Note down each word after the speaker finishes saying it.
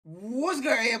What's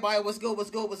good, everybody? What's good?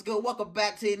 What's good? What's good? Welcome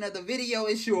back to another video.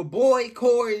 It's your boy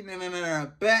Corey,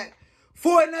 back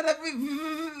for another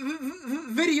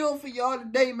video for y'all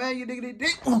today, man. You nigga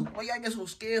dick. Why y'all get so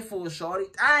scared for, shorty?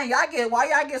 Why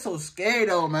y'all get so scared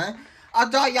though, man? I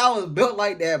thought y'all was built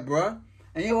like that, bro.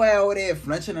 And you ain't over there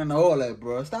flinching and all that,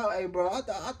 bro. Stop, hey, bro. I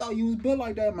thought you was built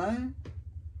like that, man.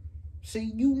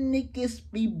 See, you niggas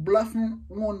be bluffing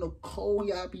on the cold.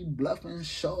 Y'all be bluffing,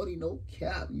 shorty, no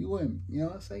cap. You know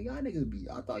what I'm saying? Y'all niggas be,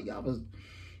 I thought y'all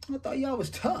was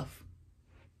tough.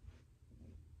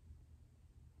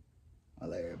 I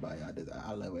love everybody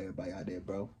out there,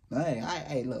 bro.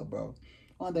 Hey, look, bro.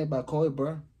 One thing about Corey,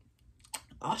 bro,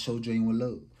 I show genuine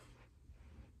love.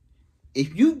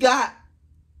 If you got,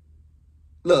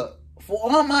 look, for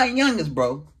all my youngest,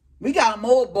 bro, we got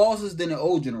more bosses than the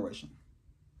old generation.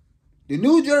 The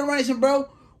new generation, bro,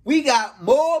 we got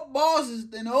more bosses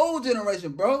than the old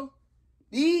generation, bro.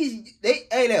 Hey,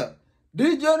 look,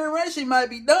 this generation might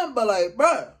be dumb, but like,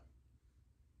 bro,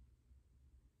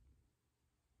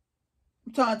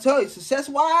 I'm trying to tell you,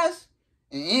 success-wise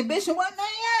and ambition-wise,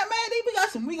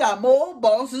 man, we got more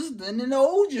bosses than in the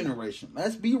old generation.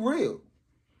 Let's be real.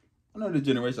 I know the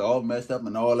generation all messed up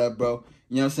and all that, bro.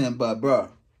 You know what I'm saying? But, bro,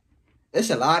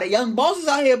 there's a lot of young bosses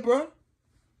out here, bro.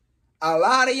 A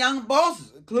lot of young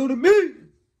bosses, including me.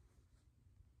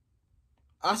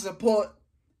 I support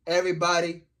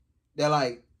everybody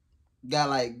that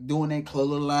got doing their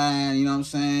clothing line, you know what I'm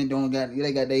saying?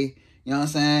 They got they, you know what I'm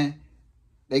saying?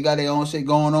 They got their own shit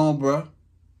going on, bro.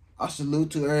 I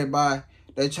salute to everybody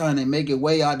that trying to make it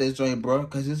way out this joint, bro.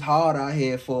 Cause it's hard out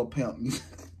here for a pimp.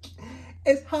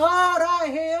 It's hard out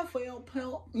here for a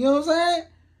pimp. You know what I'm saying?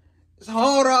 It's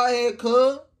hard out here,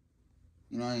 cuz.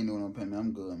 You know, I ain't doing no pimping.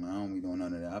 I'm good, man. I don't be doing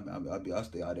none of that. I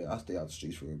stay out there. I stay out the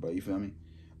streets for it, bro. You feel me?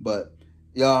 But,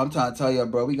 y'all, I'm trying to tell you,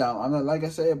 bro. Like I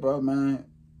said, bro, man.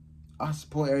 I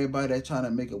support everybody that's trying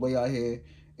to make a way out here.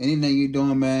 Anything you're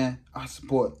doing, man, I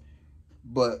support.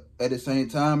 But at the same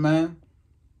time, man,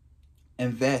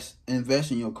 invest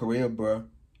in your career, bro.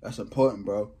 That's important,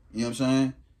 bro. You know what I'm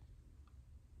saying?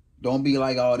 Don't be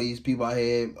like all these people out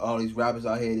here, all these rappers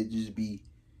out here that just be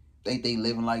think they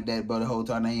living like that, but the whole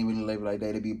time they ain't really living like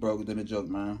that. They be broke than a joke,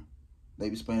 man. They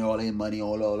be spending all their money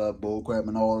on all that bull crap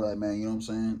and all that, man. You know what I'm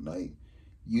saying? Like,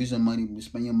 using money,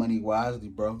 spend your money wisely,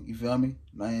 bro. You feel me?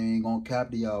 I ain't gonna cap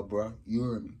to y'all, bro. You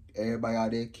heard me? Everybody out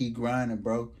there, keep grinding,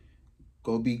 bro.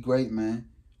 Go be great, man.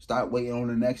 Stop waiting on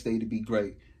the next day to be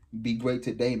great. Be great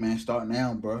today, man. Start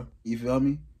now, bro. You feel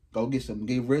me? Go get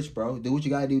rich, bro. Do what you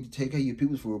gotta do to take care of your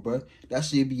people for it, bro. That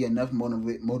should be enough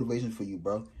motivation for you,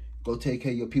 bro. Go take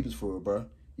care of your peoples for it, bro.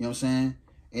 You know what I'm saying?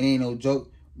 It ain't no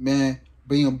joke, man.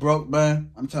 Being broke,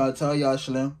 man. I'm trying to tell y'all,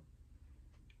 Slim.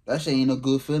 That shit ain't no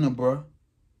good feeling, bro.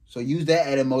 So use that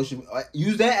as emotion.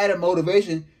 Use that as a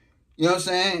motivation. You know what I'm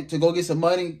saying? To go get some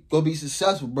money, go be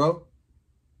successful, bro.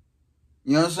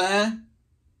 You know what I'm saying?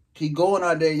 Keep going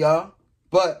out there, y'all.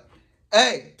 But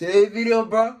hey, today's video,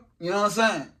 bro. You know what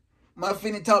I'm saying? My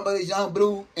finna talk about this young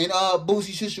Bleu and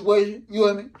Boosie situation. You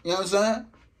hear me? You know what I'm saying?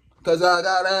 Cause I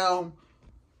got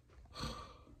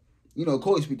you know,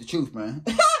 Corey speak the truth, man.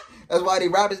 That's why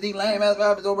these rappers, these lame ass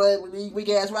rappers over there, these weak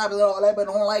ass rappers and all that, but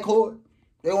they don't like Corey.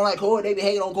 They don't like Corey. They be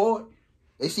hating on Corey.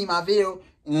 They see my video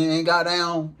and got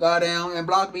down and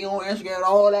blocked me on Instagram and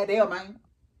all that there, man.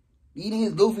 These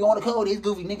niggas goofy on the code. These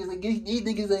goofy niggas, these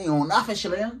niggas ain't on nothing,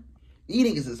 Slim. These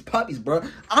niggas is puppies, bro.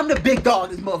 I'm the big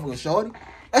dog of this motherfucker, shorty.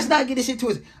 Let's not get this shit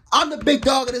twisted. I'm the big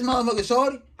dog of this motherfucker,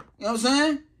 shorty. You know what I'm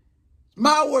saying?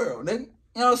 My world, nigga. You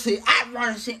know what I'm saying? I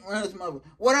run shit around this mother.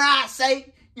 What did I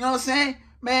say? You know what I'm saying?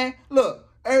 Man, look,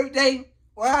 every day,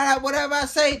 whatever I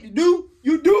say to do,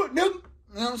 you do it, nigga.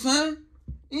 You know what I'm saying?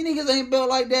 These niggas ain't built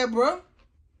like that, bro.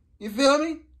 You feel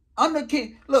me? I'm the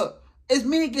king. Look, it's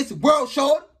me against the world,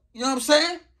 shorty. You know what I'm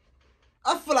saying?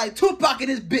 I feel like Tupac in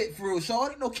this bit for real,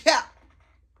 shorty. No cap.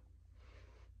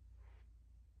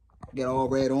 Get all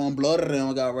red on, blood of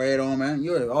them. Got red on, man.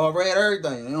 You all red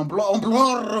everything. On blood of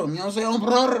them. You know what I'm saying? On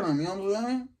blood of them. You know what I'm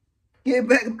saying? Get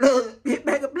back of blood. Get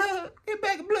back of blood. Get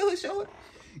back of blood, shorty.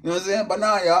 You know what I'm saying? But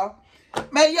now, y'all.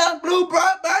 Man, young Bleu, bro,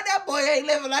 that boy ain't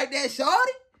living like that,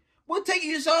 shorty. We're taking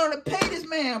you so long to pay this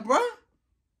man, bro.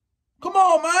 Come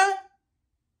on, man.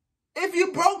 If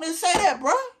you broke, then say that,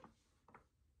 bro.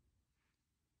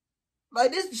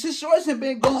 Like, this situation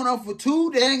been going on for too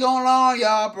dang long,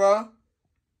 y'all, bro.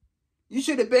 You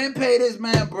should have been paid this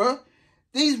man, bro.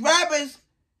 These rappers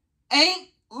ain't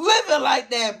living like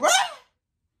that, bro.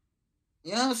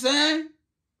 You know what I'm saying?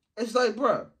 It's like,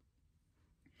 bro.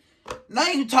 Now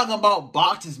you talking about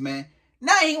boxes, man.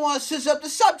 Now he want to switch up the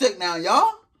subject now,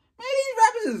 y'all. Man, these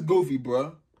rappers is goofy,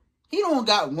 bro. He don't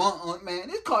got one, man.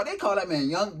 They call that man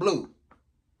Young Bleu.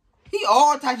 He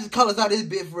all types of colors out this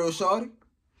bitch for real, shorty.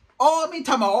 All me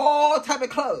talking about all type of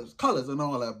colors and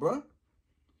all that, bro.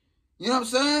 You know what I'm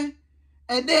saying?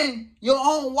 And then your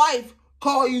own wife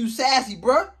call you sassy,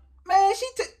 bro. Man,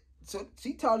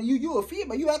 she telling you a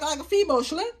female. You act like a female,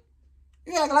 Slim.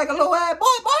 You act like a little ass boy.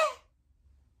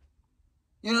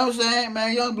 You know what I'm saying,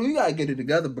 man? Young Bleu, you gotta get it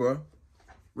together, bro.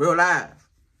 Real life.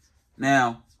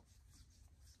 Now,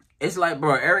 it's like,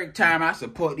 bro, every time I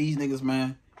support these niggas,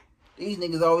 man, these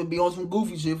niggas always be on some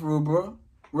goofy shit for real, bro.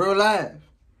 Real life.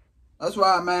 That's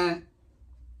why, man,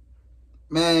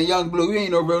 Young Bleu, you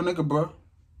ain't no real nigga, bro.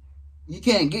 You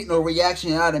can't get no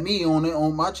reaction out of me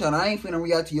on my channel. I ain't finna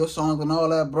react to your songs and all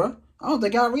that, bro. I don't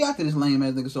think I'll react to this lame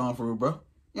ass nigga song for real, bro.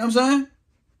 You know what I'm saying?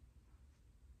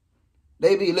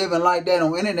 They be living like that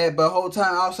on the internet, but whole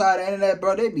time outside the internet,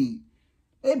 bro, they be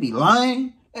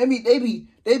lying. They be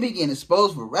getting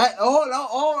exposed for rat,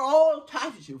 all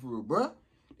types of shit for real, bro.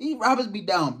 These rappers be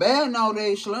down bad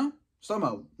nowadays, Slim. Some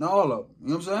of them, not all of them. You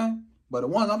know what I'm saying? But the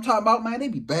ones I'm talking about, man, they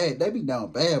be bad. They be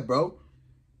down bad, bro.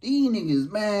 These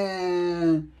niggas,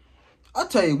 man. I'll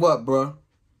tell you what, bro.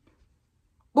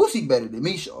 Boosie better than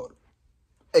me, shorty.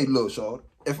 Hey, little shorty.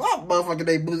 If I motherfucking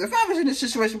day Boosie, if I was in this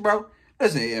situation, bro,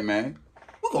 listen here, man.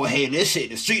 We gonna handle this shit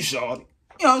in the street, shorty.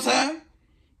 You know what I'm saying?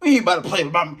 You ain't about to play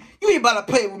with me. You ain't about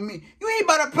to play with me. You ain't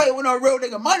about to play with no real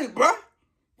nigga money, bro.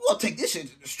 We gonna take this shit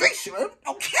to the street, shorty.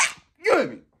 Don't care. You hear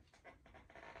me?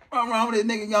 I'm around with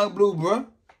this nigga Young Bleu, bro.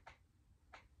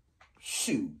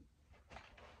 Shoot.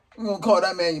 We gonna call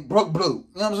that man Broke Blue.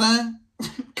 You know what I'm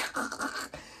saying?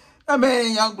 That man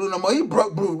ain't Young Bleu no more. He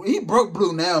broke Blue. He broke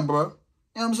Blue now, bro.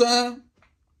 You know what I'm saying?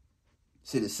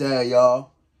 Shit is sad,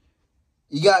 y'all.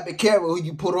 You gotta be careful who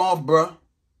you put on, bro.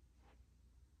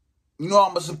 You know I'm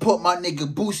gonna support my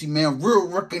nigga Boosie, man. Real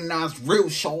recognized, real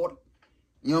short.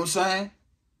 You know what I'm saying?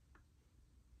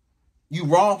 You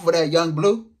wrong for that, Young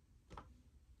Bleu.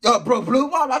 Yo, Bro Blue,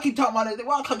 why I keep talking about that?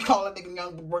 Why I keep calling that nigga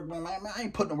Young Bleu, man? I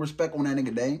ain't putting no respect on that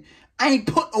nigga name. I ain't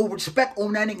put no respect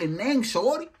on that nigga name,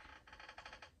 shorty.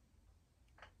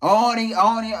 I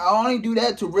only do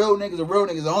that to real niggas and real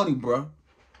niggas only, bro.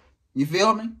 You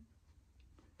feel me?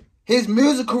 His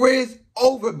music career is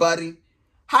over, buddy.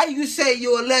 How you say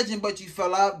you're a legend, but you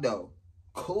fell out, though?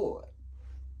 Cool.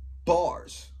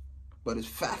 Bars. But it's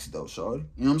facts, though, shorty.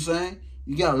 You know what I'm saying?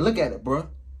 You gotta look at it, bro.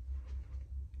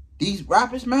 These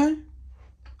rappers, man,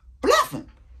 bluffing.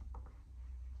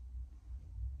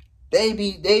 They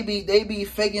be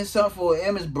faking something for an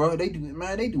image, bro. They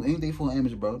do anything for an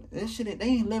image, bro. That shit, they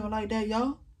ain't living like that,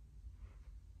 y'all.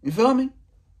 You feel me?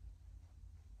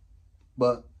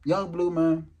 But Young Bleu,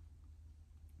 man,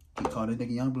 keep calling this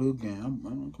nigga Young Bleu again.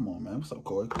 Come on, man. What's up,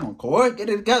 Corey? Come on, Corey. Get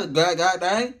it together, God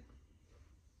dang.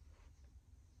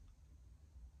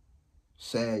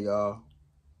 Sad, y'all.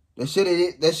 That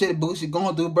shit Boosie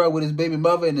going through, bro, with his baby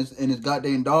mother and his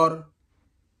goddamn daughter.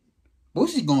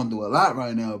 Boosie going through a lot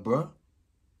right now, bro.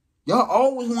 Y'all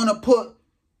always want to put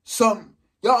some...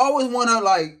 Y'all always want to,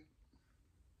 like,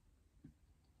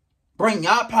 bring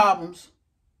y'all problems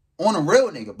on a real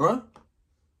nigga, bro.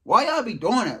 Why y'all be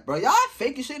doing that, bro? Y'all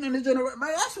faking shit in this generation.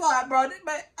 Man, that's why, bro.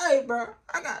 Man, hey, bro.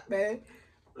 I got, man.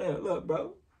 Look,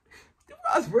 bro.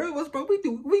 That's real, bro.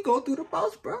 We go through the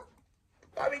most, bro.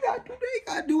 All we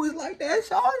gotta do is like that,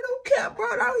 shorty. Don't care, bro.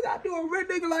 All we gotta do a real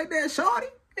nigga like that, shorty.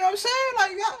 You know what I'm saying?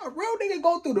 Like, y'all, a real nigga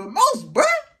go through the most, bro.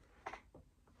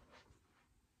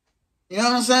 You know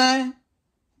what I'm saying?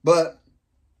 But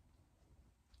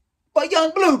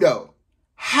Young Bleu, though,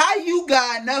 how you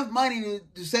got enough money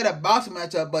to set a boxing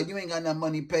match up, but you ain't got enough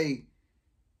money to pay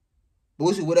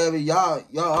Boosie, whatever y'all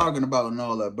arguing about and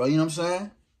all that, bro? You know what I'm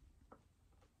saying?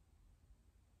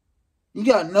 You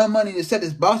got enough money to set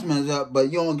this boxing match up, but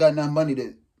you don't got enough money to... You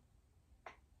know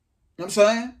what I'm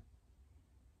saying?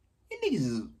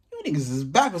 You niggas is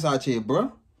backwards out here,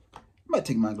 bro. I might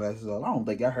take my glasses off. I don't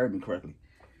think y'all heard me correctly.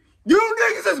 You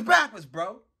niggas is backwards,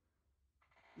 bro.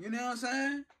 You know what I'm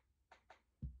saying?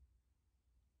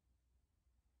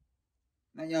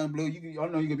 Now, Young Bleu, I know you're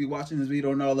going to be watching this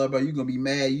video and all that, bro. You're going to be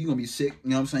mad. You're going to be sick.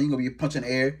 You know what I'm saying? You're going to be punching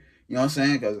the air. You know what I'm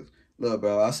saying? Because, look,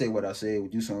 bro, I say what I say.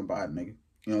 Do something about it, nigga.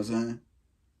 You know what I'm saying?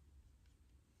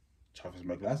 Try to fix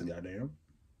my glasses, goddamn.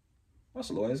 That's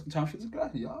a little ass time to fix his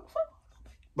glasses, y'all.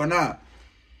 But nah.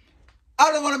 I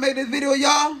just want to make this video,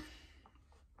 y'all.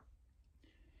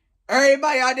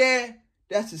 Everybody out there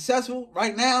that's successful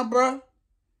right now, bro.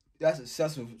 That's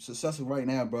successful right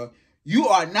now, bro. You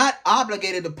are not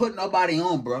obligated to put nobody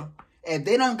on, bro. If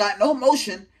they don't got no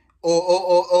motion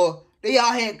or they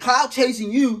out here clout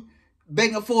chasing you,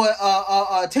 begging for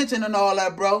attention and all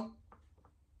that, bro.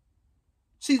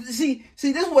 See, this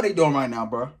is what they doing right now,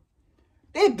 bro.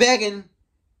 They begging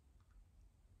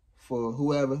for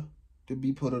whoever to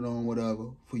be putting on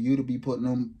whatever, for you to be putting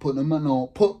them on, put them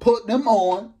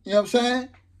on. You know what I'm saying?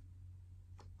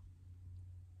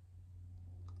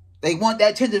 They want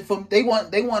that attention from. They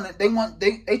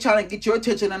trying to get your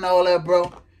attention and all that, bro. You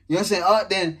know what I'm saying?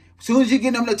 Then as soon as you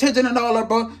get them the attention and all that,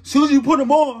 bro, as soon as you put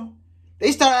them on,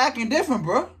 they start acting different,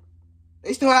 bro.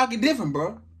 They start acting different,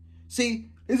 bro. See,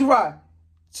 this is right.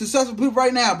 Successful people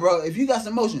right now, bro. If you got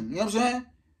some motion, you know what I'm saying?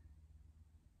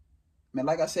 Man,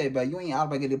 like I said, bro, you ain't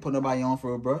obligated to put nobody on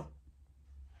for it, bro.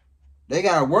 They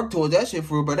gotta work towards that shit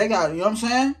for it, bro. They got, you know what I'm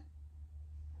saying?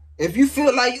 If you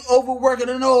feel like you overworking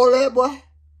and all that, boy,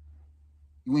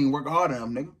 you ain't working hard enough,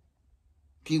 nigga.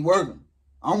 Keep working.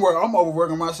 I'm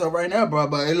overworking myself right now, bro.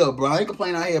 But hey, look, bro, I ain't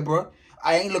complaining out here, bro.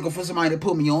 I ain't looking for somebody to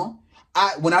put me on.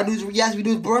 When I do these reaction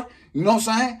videos, bro, you know what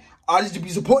I'm saying? I just be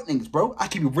supporting niggas, bro. I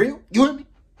keep it real. You hear me?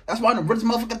 That's why I'm the realest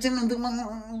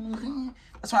motherfucker.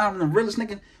 That's why I'm the realest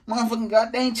nigga motherfucking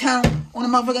goddamn channel on the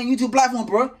motherfucking YouTube platform,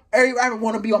 bro. Every rapper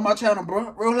want to be on my channel,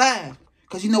 bro. Real live.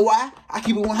 Because you know why? I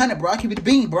keep it 100, bro. I keep it the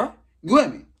bean, bro. You hear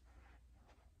me?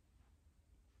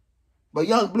 But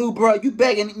Young Bleu, bro, you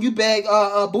beg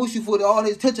Boosie for all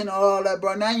his attention and all that,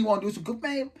 bro. Now you want to do some good,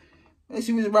 man. Let's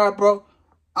see what's right, bro.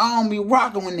 I don't be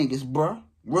rocking with niggas, bro.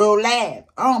 Real live.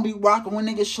 I don't be rocking with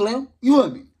niggas slim. You hear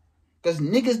me? Because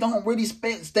niggas don't really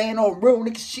stand on real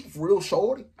niggas shit for real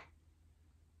shorty.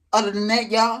 Other than that,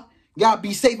 y'all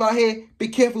be safe out here. Be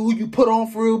careful who you put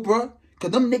on for real, bro.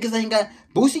 Because them niggas ain't got...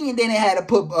 Boosie and then they had to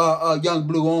put Young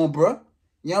Bleu on, bro.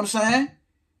 You know what I'm saying?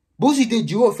 Boosie did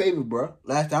you a favor, bro.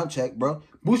 Last time I checked, bro.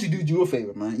 Boosie did you a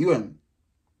favor, man. You hear me?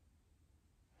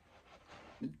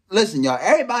 Listen, y'all.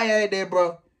 Everybody out there,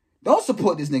 bro. Don't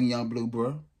support this nigga Young Bleu,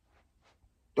 bro.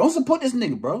 Don't support this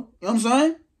nigga, bro. You know what I'm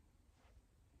saying?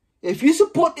 If you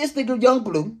support this nigga Young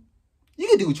Bleu, you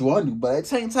can do what you want to do. But at the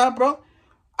same time, bro,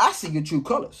 I see your true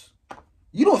colors.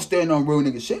 You don't stand on real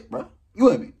nigga shit, bro. You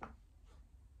hear me?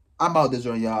 I'm out this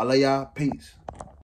one, y'all. I love y'all. Peace.